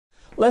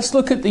let's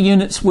look at the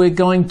units we're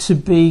going to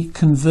be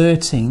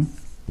converting.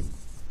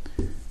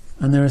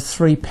 And there are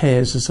three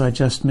pairs, as I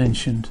just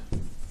mentioned.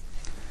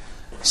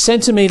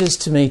 Centimetres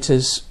to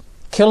metres,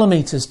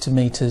 kilometres to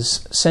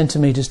metres,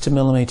 centimetres to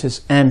millimetres,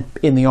 and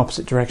in the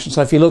opposite direction.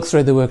 So if you look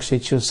through the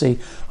worksheets, you'll see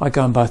I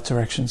go in both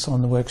directions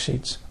on the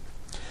worksheets.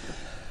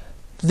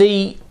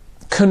 The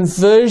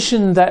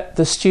conversion that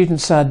the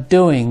students are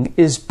doing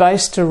is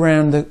based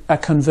around a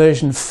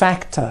conversion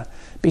factor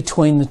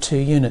between the two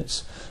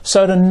units.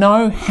 So to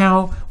know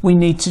how we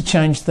need to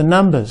change the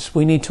numbers,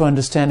 we need to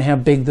understand how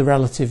big the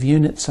relative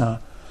units are.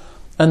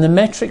 And the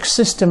metric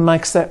system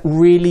makes that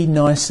really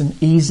nice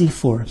and easy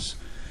for us.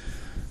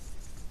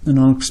 And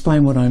I'll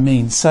explain what I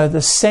mean. So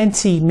the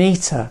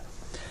centimetre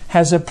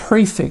has a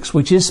prefix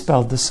which is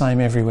spelled the same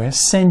everywhere,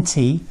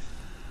 centi,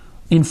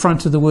 in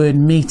front of the word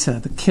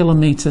metre. The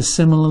kilometre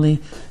similarly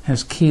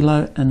has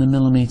kilo, and the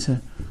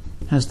millimetre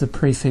has the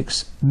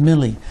prefix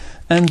milli.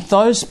 And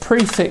those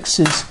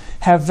prefixes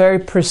have very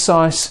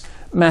precise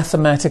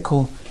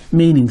mathematical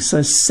meanings.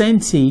 So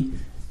centi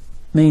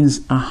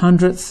means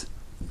 100th,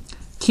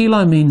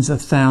 kilo means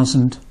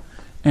 1,000,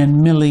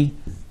 and milli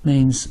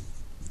means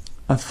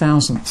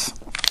 1,000th.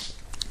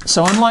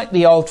 So unlike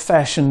the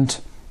old-fashioned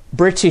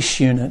British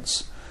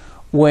units,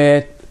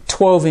 where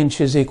 12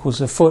 inches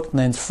equals a foot, and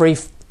then 3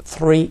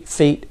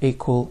 feet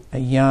equal a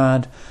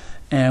yard,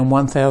 and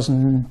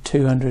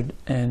 1,200,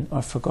 and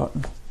I've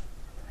forgotten,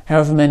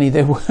 however many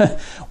there were,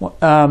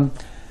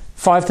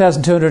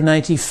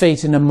 5,280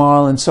 feet in a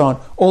mile, and so on.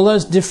 All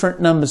those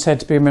different numbers had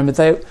to be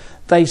remembered.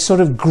 They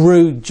sort of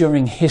grew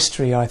during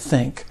history, I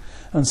think,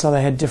 and so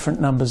they had different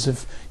numbers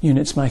of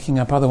units making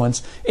up other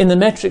ones. In the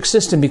metric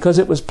system, because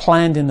it was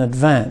planned in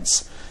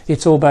advance,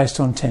 it's all based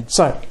on 10.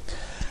 So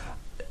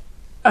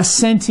a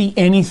centi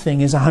anything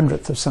is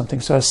 100th of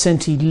something. So a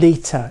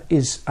centilitre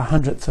is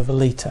 100th of a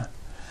litre.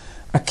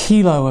 A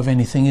kilo of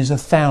anything is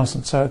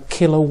 1,000. So a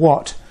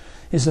kilowatt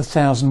is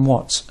 1,000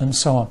 watts, and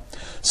so on.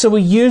 So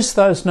we use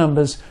those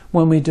numbers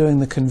when we're doing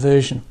the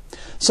conversion.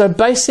 So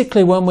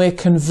basically when we're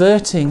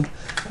converting,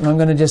 and I'm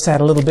going to just add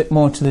a little bit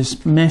more to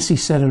this messy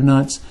set of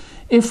notes,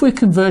 if we're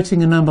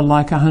converting a number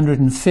like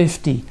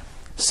 150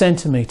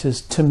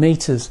 centimetres to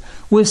metres,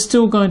 we're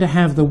still going to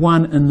have the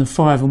 1 and the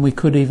 5, and we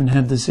could even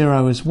have the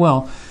 0 as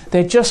well.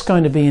 They're just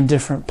going to be in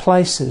different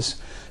places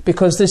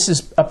because this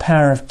is a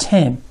power of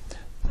 10,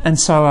 and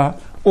so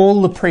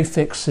all the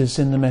prefixes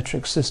in the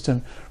metric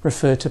system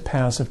refer to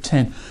powers of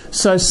 10.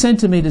 So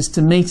centimetres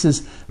to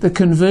metres, the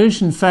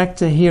conversion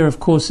factor here, of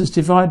course, is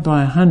divided by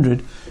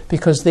 100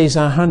 because these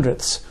are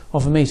hundredths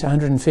of a metre.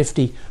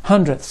 150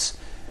 hundredths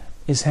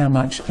is how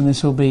much, and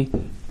this will be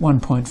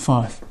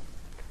 1.5.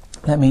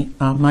 Let me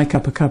make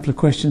up a couple of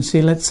questions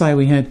here. Let's say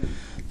we had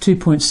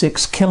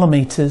 2.6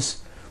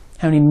 kilometres.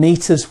 How many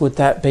metres would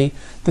that be?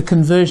 The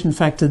conversion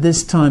factor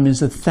this time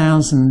is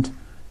 1,000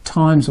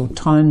 times, or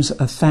times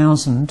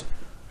 1,000.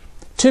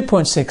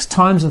 2.6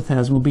 times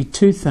 1,000 will be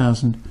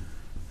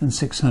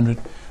 2,600.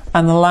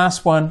 And the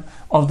last one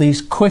of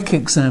these quick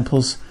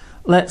examples,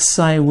 let's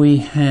say we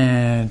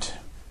had,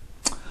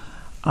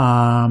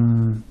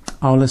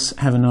 let's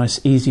have a nice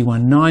easy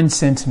one, 9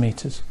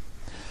 centimetres.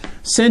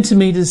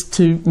 Centimetres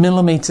to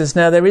millimetres.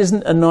 Now there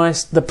isn't a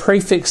nice, the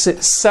prefix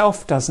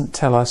itself doesn't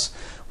tell us.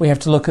 We have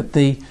to look at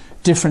the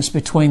difference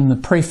between the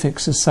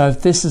prefixes. So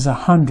if this is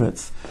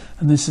 100th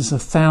and this is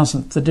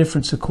 1,000th, the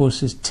difference of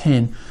course is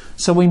 10.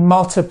 So we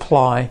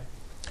multiply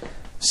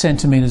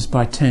centimetres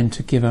by 10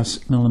 to give us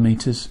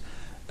millimetres,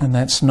 and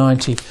that's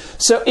 90.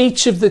 So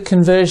each of the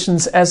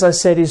conversions, as I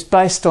said, is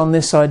based on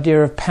this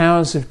idea of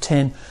powers of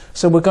 10.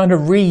 So we're going to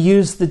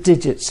reuse the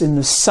digits in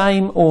the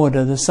same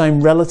order, the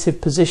same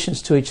relative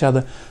positions to each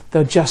other.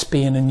 They'll just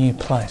be in a new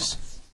place.